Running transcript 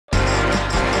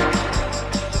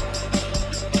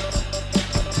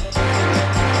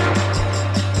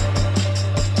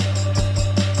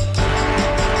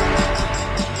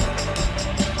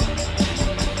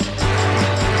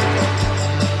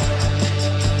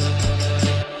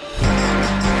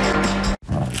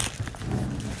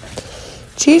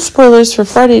Change spoilers for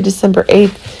Friday, December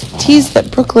 8th tease that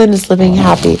Brooklyn is living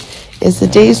happy as the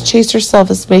day's Chase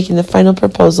herself is making the final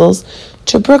proposals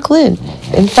to Brooklyn.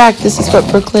 In fact, this is what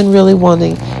Brooklyn really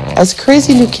wanting, as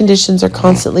crazy new conditions are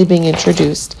constantly being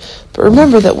introduced. But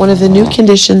remember that one of the new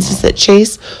conditions is that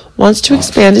Chase wants to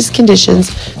expand his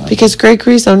conditions because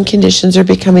Gregory's own conditions are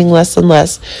becoming less and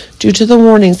less due to the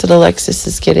warnings that Alexis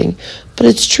is getting. But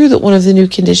it's true that one of the new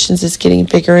conditions is getting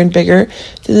bigger and bigger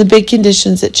than the big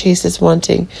conditions that Chase is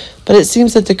wanting. But it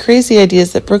seems that the crazy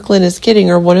ideas that Brooklyn is getting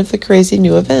are one of the crazy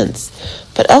new events.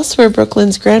 But elsewhere,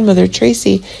 Brooklyn's grandmother,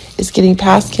 Tracy, is getting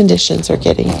past conditions are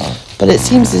getting. But it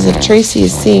seems as if Tracy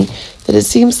is seeing that it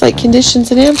seems like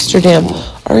conditions in Amsterdam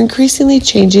are increasingly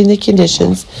changing the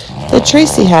conditions that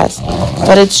Tracy has.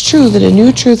 But it's true that a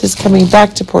new truth is coming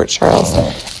back to Port Charles,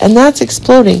 and that's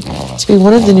exploding to be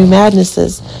one of the new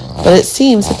madnesses. But it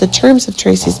seems that the terms of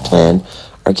Tracy's plan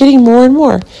are getting more and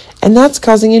more, and that's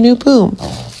causing a new boom.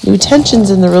 New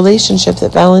tensions in the relationship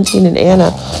that Valentine and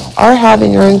Anna are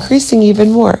having are increasing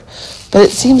even more. But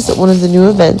it seems that one of the new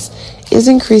events is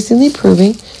increasingly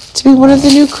proving to be one of the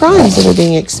new crimes that are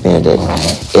being expanded.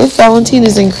 If Valentine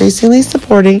is increasingly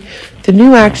supporting the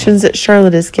new actions that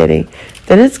Charlotte is getting,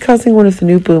 then it's causing one of the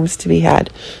new booms to be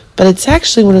had. But it's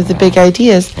actually one of the big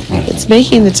ideas that's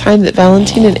making the time that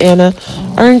Valentine and Anna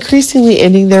are increasingly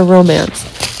ending their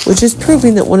romance, which is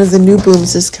proving that one of the new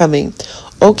booms is coming.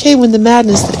 Okay, when the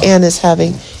madness that Anna is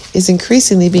having is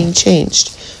increasingly being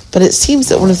changed. But it seems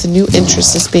that one of the new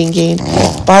interests is being gained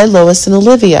by Lois and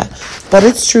Olivia. But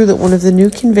it's true that one of the new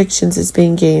convictions is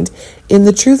being gained in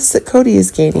the truths that Cody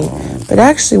is gaining. But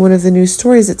actually one of the new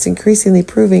stories that's increasingly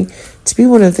proving to be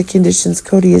one of the conditions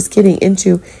Cody is getting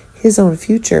into his own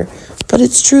future. But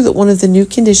it's true that one of the new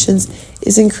conditions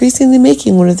is increasingly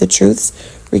making one of the truths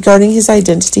regarding his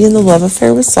identity and the love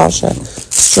affair with Sasha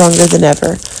stronger than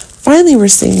ever. Finally, we're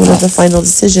seeing one of the final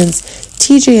decisions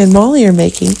TJ and Molly are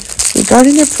making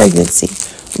regarding their pregnancy.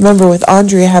 Remember, with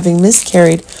Andrea having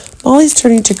miscarried, Molly's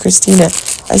turning to Christina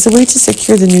as a way to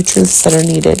secure the new truths that are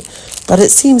needed. But it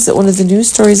seems that one of the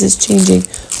news stories is changing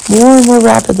more and more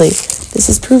rapidly. This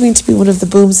is proving to be one of the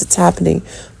booms that's happening.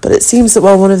 But it seems that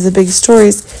while one of the big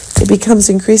stories, it becomes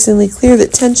increasingly clear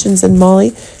that tensions in Molly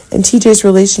and TJ's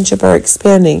relationship are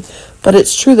expanding. But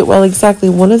it's true that while exactly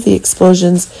one of the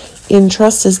explosions in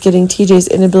trust is getting TJ's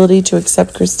inability to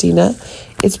accept Christina,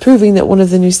 it's proving that one of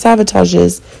the new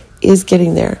sabotages is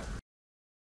getting there.